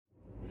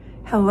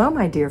Hello,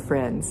 my dear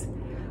friends.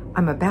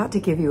 I'm about to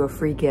give you a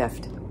free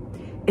gift.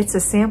 It's a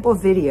sample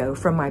video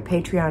from my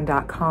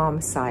patreon.com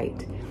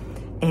site,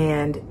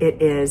 and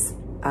it is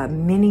a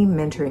mini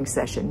mentoring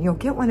session. You'll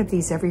get one of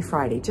these every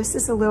Friday, just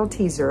as a little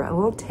teaser, a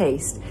little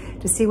taste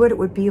to see what it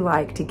would be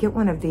like to get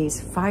one of these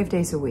 5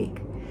 days a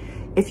week.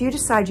 If you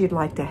decide you'd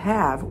like to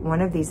have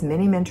one of these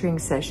mini mentoring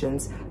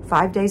sessions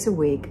 5 days a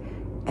week,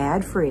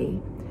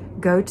 ad-free,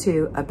 go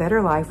to A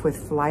Better Life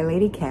with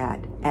Flylady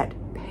Kat at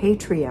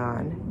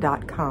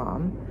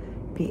patreon.com,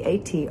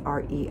 patreon.com,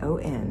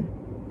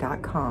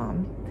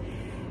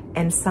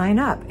 and sign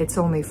up. It's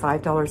only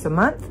 $5 a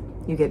month.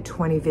 You get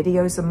 20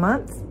 videos a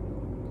month,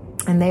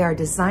 and they are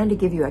designed to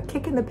give you a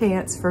kick in the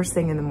pants first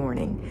thing in the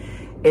morning.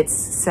 It's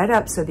set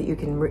up so that you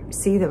can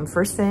see them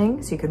first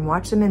thing, so you can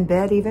watch them in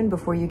bed even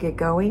before you get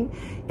going.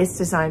 It's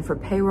designed for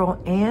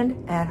payroll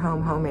and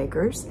at-home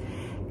homemakers,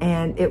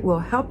 and it will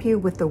help you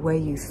with the way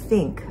you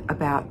think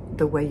about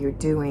the way you're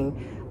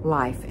doing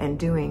life and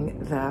doing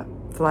the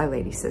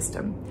Flylady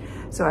system.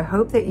 So I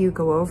hope that you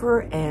go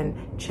over and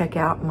check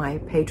out my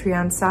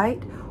Patreon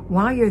site.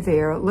 While you're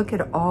there, look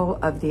at all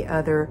of the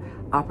other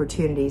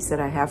opportunities that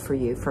I have for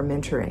you for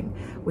mentoring.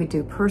 We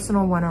do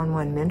personal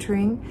one-on-one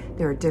mentoring.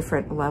 There are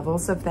different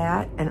levels of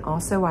that. And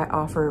also I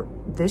offer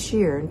this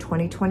year in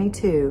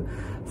 2022,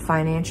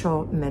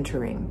 financial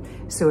mentoring.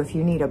 So if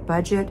you need a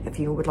budget, if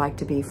you would like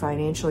to be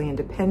financially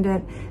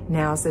independent,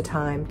 now's the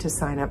time to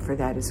sign up for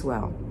that as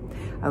well.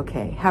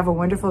 Okay, have a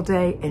wonderful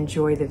day.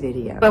 Enjoy the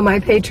video. Hello, my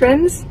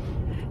patrons.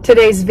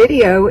 Today's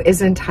video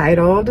is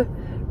entitled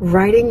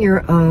Writing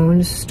Your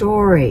Own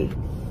Story.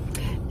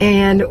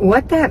 And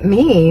what that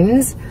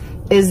means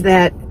is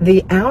that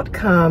the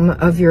outcome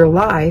of your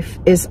life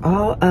is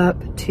all up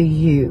to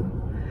you.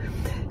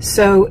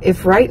 So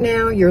if right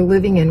now you're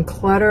living in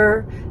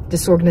clutter,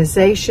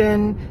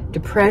 disorganization,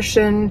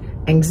 depression,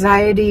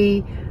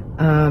 anxiety,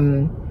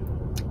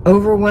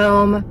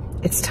 overwhelm,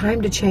 it's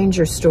time to change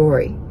your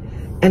story.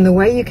 And the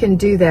way you can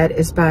do that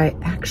is by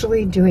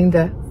actually doing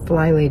the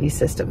Flylady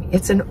system.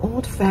 It's an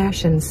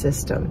old-fashioned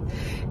system.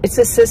 It's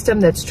a system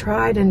that's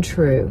tried and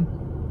true.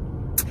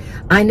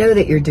 I know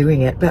that you're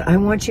doing it, but I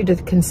want you to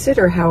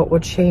consider how it will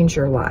change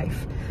your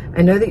life.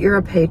 I know that you're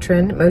a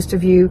patron. Most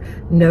of you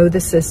know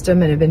the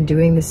system and have been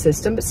doing the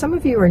system, but some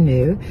of you are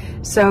new.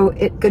 So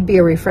it could be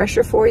a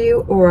refresher for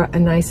you or a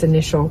nice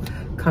initial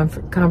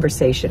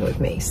conversation with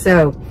me.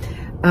 So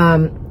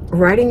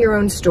writing your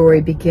own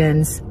story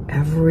begins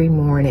every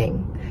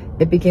morning.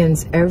 It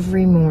begins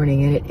every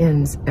morning and it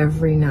ends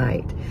every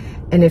night.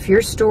 And if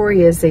your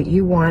story is that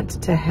you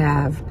want to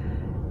have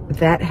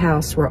that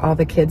house where all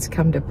the kids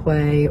come to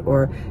play,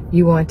 or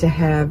you want to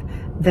have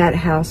that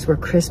house where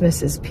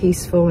Christmas is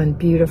peaceful and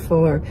beautiful,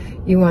 or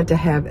you want to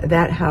have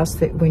that house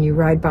that when you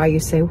ride by you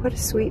say, what a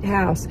sweet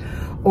house,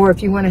 or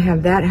if you want to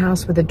have that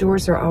house where the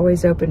doors are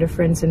always open to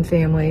friends and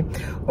family,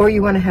 or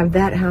you want to have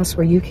that house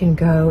where you can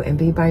go and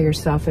be by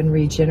yourself and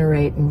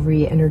regenerate and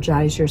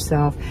re-energize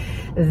yourself,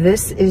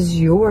 this is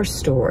your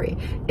story.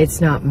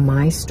 It's not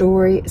my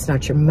story. It's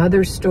not your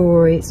mother's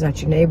story. It's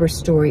not your neighbor's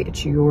story.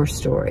 It's your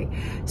story.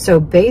 So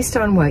based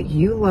on what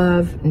you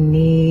love,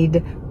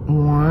 need,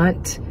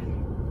 want,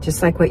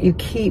 just like what you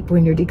keep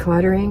when you're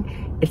decluttering,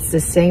 it's the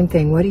same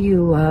thing. What do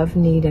you love,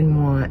 need,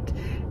 and want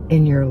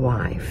in your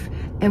life?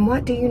 And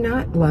what do you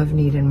not love,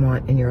 need, and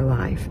want in your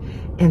life?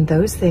 And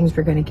those things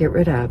we're going to get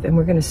rid of. And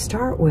we're going to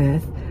start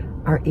with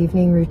our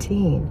evening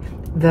routine,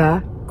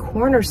 the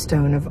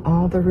cornerstone of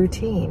all the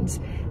routines,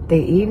 the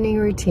evening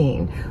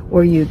routine,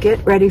 where you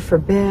get ready for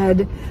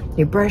bed,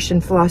 you brush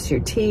and floss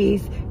your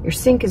teeth, your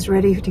sink is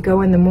ready to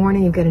go in the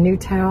morning, you've got a new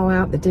towel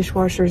out, the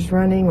dishwasher's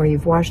running, or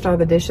you've washed all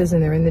the dishes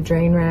and they're in the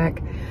drain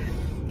rack.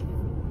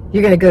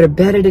 You're going to go to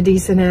bed at a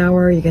decent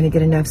hour. You're going to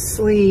get enough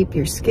sleep.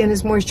 Your skin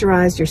is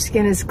moisturized. Your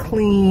skin is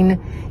clean.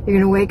 You're going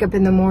to wake up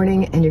in the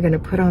morning and you're going to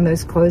put on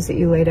those clothes that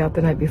you laid out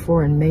the night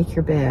before and make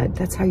your bed.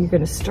 That's how you're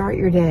going to start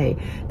your day.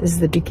 This is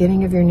the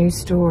beginning of your new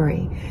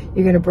story.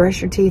 You're going to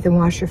brush your teeth and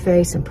wash your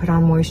face and put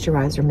on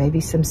moisturizer,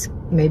 maybe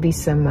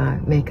some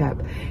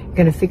makeup. You're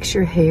going to fix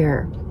your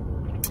hair.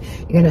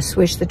 You're going to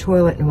swish the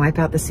toilet and wipe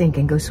out the sink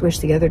and go swish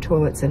the other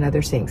toilets and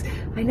other sinks.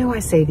 I know I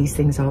say these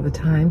things all the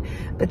time,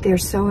 but they're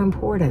so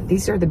important.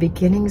 These are the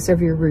beginnings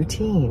of your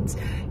routines.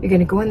 You're going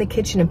to go in the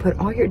kitchen and put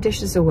all your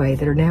dishes away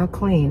that are now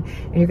clean,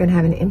 and you're going to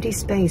have an empty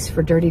space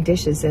for dirty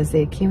dishes as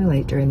they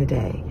accumulate during the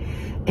day.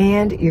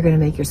 And you're going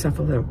to make yourself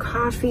a little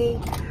coffee,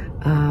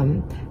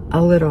 a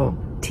little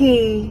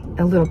tea,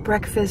 a little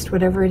breakfast,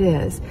 whatever it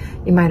is.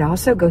 You might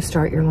also go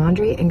start your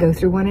laundry and go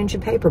through 1 inch of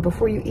paper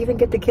before you even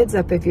get the kids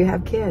up if you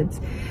have kids,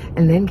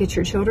 and then get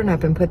your children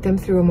up and put them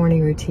through a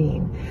morning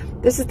routine.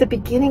 This is the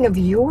beginning of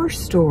your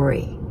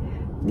story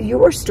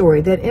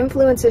that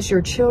influences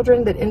your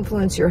children, that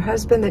influences your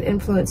husband, that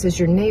influences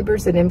your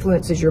neighbors, that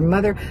influences your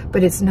mother,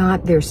 but it's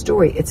not their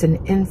story. It's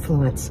an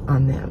influence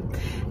on them.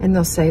 And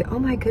they'll say, oh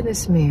my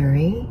goodness,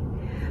 Mary,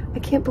 I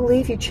can't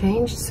believe you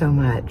changed so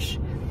much.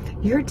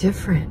 You're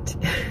different.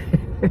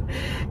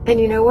 And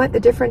you know what the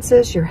difference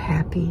is? You're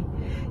happy.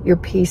 You're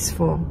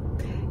peaceful.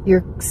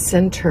 You're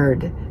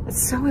centered.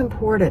 It's so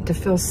important to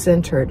feel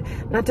centered,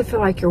 not to feel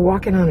like you're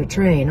walking on a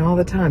train all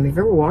the time. Have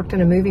you ever walked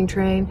on a moving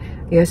train?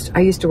 Yes,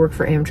 I used to work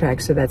for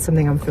Amtrak, so that's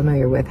something I'm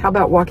familiar with. How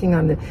about walking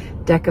on the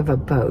deck of a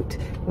boat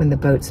when the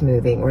boat's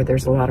moving or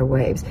there's a lot of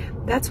waves?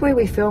 That's the way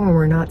we feel when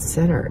we're not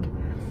centered.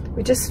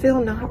 We just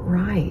feel not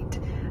right,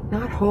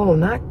 not whole,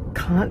 not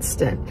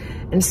constant.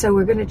 And so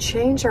we're going to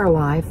change our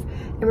life,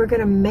 and we're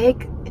going to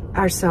make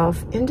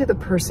ourselves into the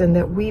person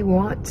that we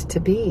want to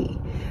be,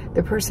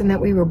 the person that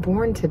we were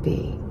born to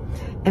be,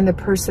 and the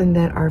person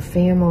that our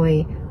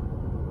family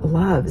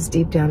loves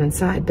deep down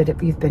inside, but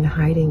if you've been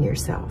hiding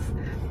yourself,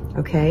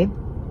 okay?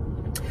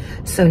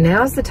 So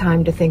now's the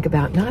time to think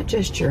about not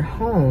just your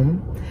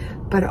home,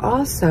 but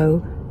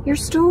also your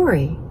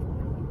story.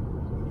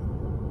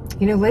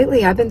 You know,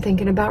 lately I've been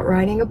thinking about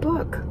writing a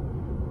book.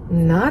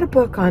 Not a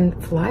book on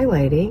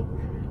Flylady,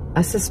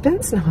 a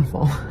suspense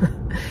novel.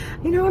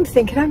 You know, I'm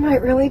thinking I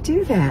might really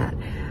do that.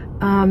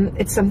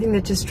 It's something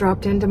that just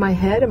dropped into my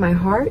head and my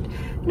heart,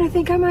 and I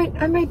think I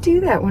might do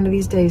that one of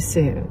these days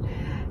soon.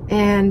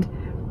 And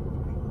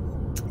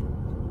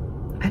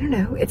I don't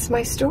know, it's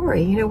my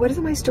story. You know, what is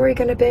my story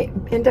going to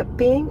end up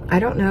being? I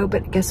don't know,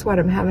 but guess what?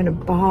 I'm having a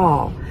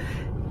ball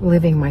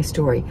living my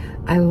story.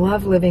 I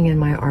love living in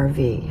my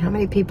RV. How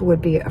many people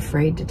would be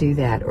afraid to do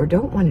that or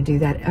don't want to do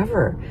that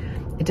ever?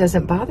 It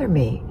doesn't bother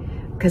me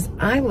because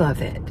I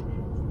love it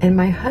and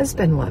my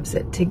husband loves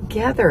it.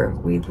 Together,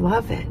 we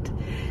love it.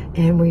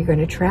 And we're going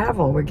to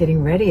travel. We're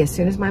getting ready. As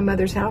soon as my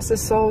mother's house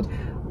is sold,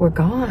 we're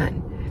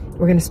gone.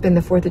 We're going to spend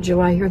the 4th of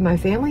July here with my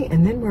family,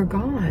 and then we're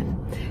gone.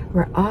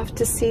 We're off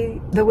to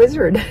see the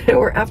wizard.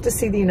 We're off to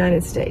see the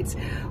United States.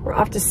 We're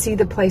off to see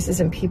the places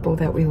and people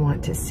that we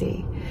want to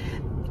see.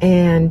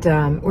 And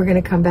we're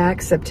going to come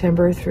back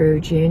September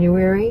through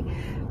January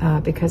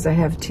because I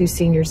have 2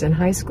 seniors in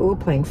high school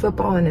playing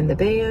football and in the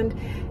band,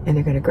 and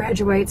they're going to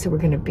graduate. So we're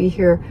going to be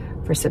here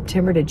for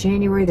September to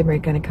January. Then we're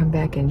going to come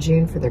back in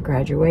June for their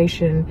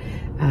graduation.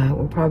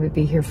 We'll probably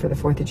be here for the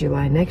 4th of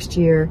July next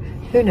year.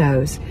 Who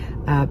knows?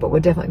 But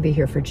we'll definitely be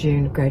here for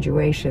June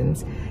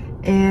graduations.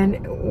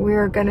 And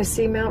we're going to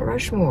see Mount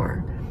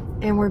Rushmore.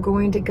 And we're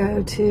going to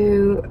go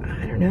to,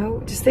 I don't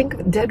know, just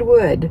think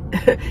Deadwood,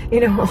 you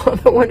know, all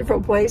the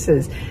wonderful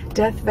places,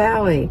 Death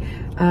Valley,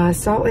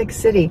 Salt Lake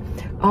City,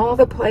 all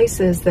the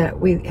places that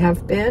we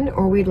have been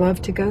or we'd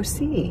love to go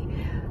see.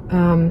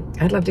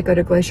 I'd love to go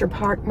to Glacier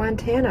Park,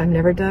 Montana. I've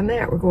never done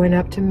that. We're going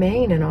up to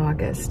Maine in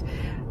August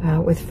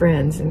with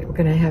friends, and we're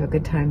going to have a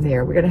good time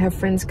there. We're going to have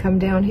friends come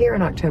down here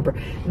in October.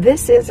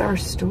 This is our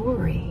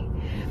story.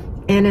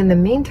 And in the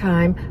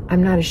meantime,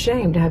 I'm not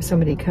ashamed to have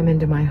somebody come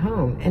into my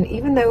home. And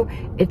even though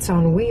it's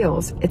on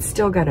wheels, it's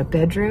still got a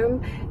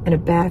bedroom and a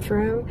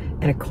bathroom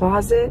and a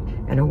closet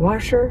and a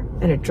washer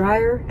and a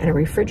dryer and a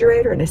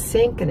refrigerator and a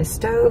sink and a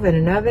stove and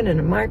an oven and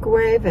a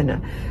microwave and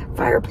a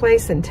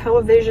fireplace and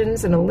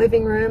televisions and a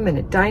living room and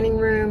a dining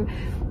room.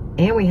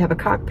 And we have a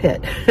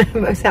cockpit.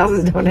 Most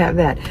houses don't have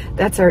that.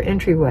 That's our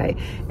entryway.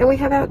 And we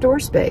have outdoor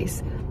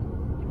space.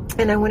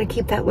 And I want to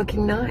keep that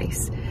looking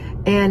nice.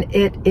 And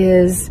it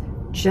is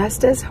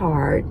just as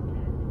hard,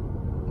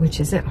 which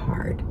isn't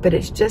hard, but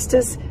it's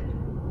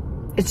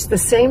the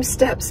same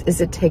steps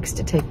as it takes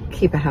to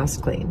keep a house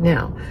clean.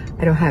 Now,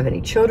 I don't have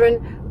any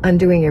children.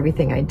 Undoing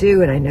everything I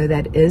do, and I know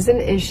that is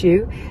an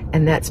issue,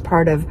 and that's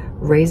part of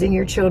raising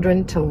your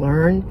children to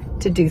learn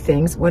to do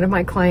things. One of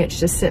my clients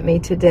just sent me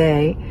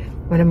today,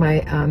 one of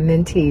my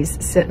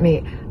mentees sent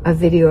me a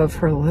video of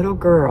her little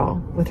girl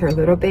with her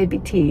little baby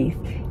teeth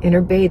in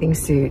her bathing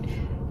suit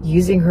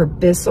using her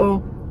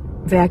Bissell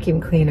vacuum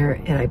cleaner,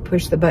 and I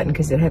pushed the button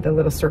because it had the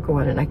little circle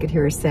on it, and I could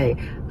hear her say,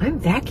 "I'm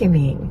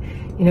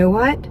vacuuming." You know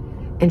what?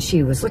 And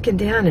she was looking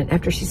down, and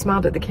after she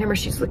smiled at the camera,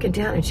 she's looking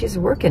down and she's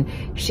working.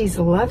 She's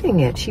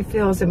loving it. She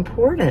feels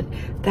important.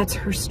 That's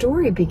her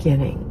story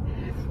beginning.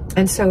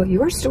 And so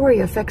your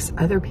story affects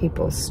other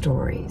people's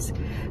stories.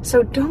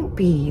 So don't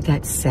be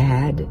that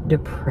sad,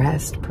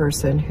 depressed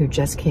person who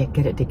just can't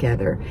get it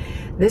together.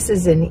 This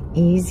is an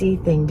easy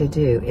thing to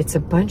do. It's a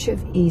bunch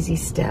of easy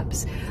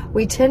steps.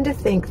 We tend to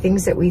think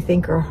things that we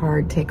think are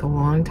hard take a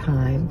long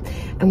time.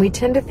 And we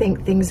tend to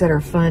think things that are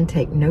fun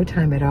take no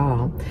time at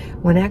all,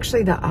 when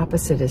actually the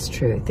opposite is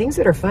true. Things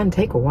that are fun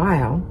take a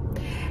while.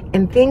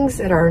 And things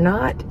that are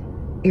not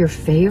your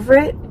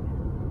favorite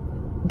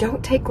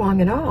don't take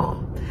long at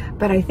all.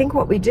 But I think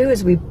what we do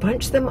is we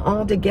bunch them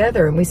all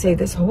together and we say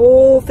this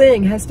whole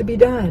thing has to be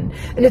done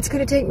and it's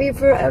going to take me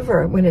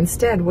forever, when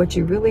instead what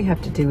you really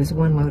have to do is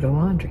one load of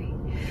laundry.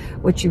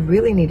 What you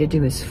really need to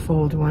do is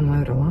fold one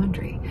load of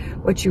laundry.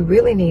 What you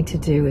really need to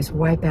do is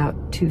wipe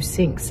out 2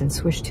 sinks and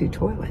swish 2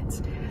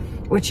 toilets.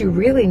 What you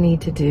really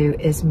need to do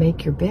is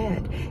make your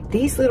bed.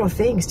 These little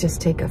things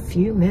just take a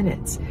few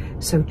minutes.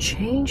 So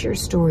change your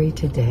story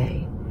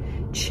today.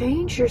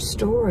 Change your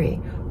story.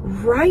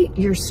 Write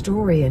your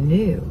story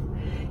anew.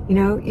 You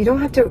know, you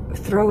don't have to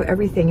throw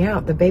everything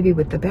out, the baby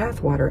with the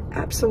bathwater.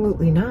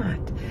 Absolutely not.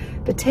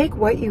 But take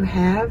what you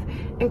have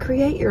and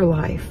create your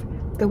life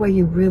the way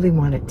you really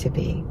want it to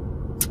be.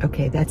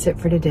 Okay, that's it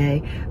for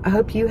today. I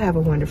hope you have a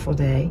wonderful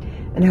day,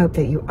 and I hope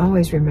that you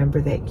always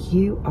remember that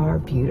you are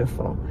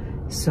beautiful.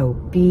 So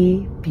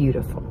be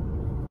beautiful.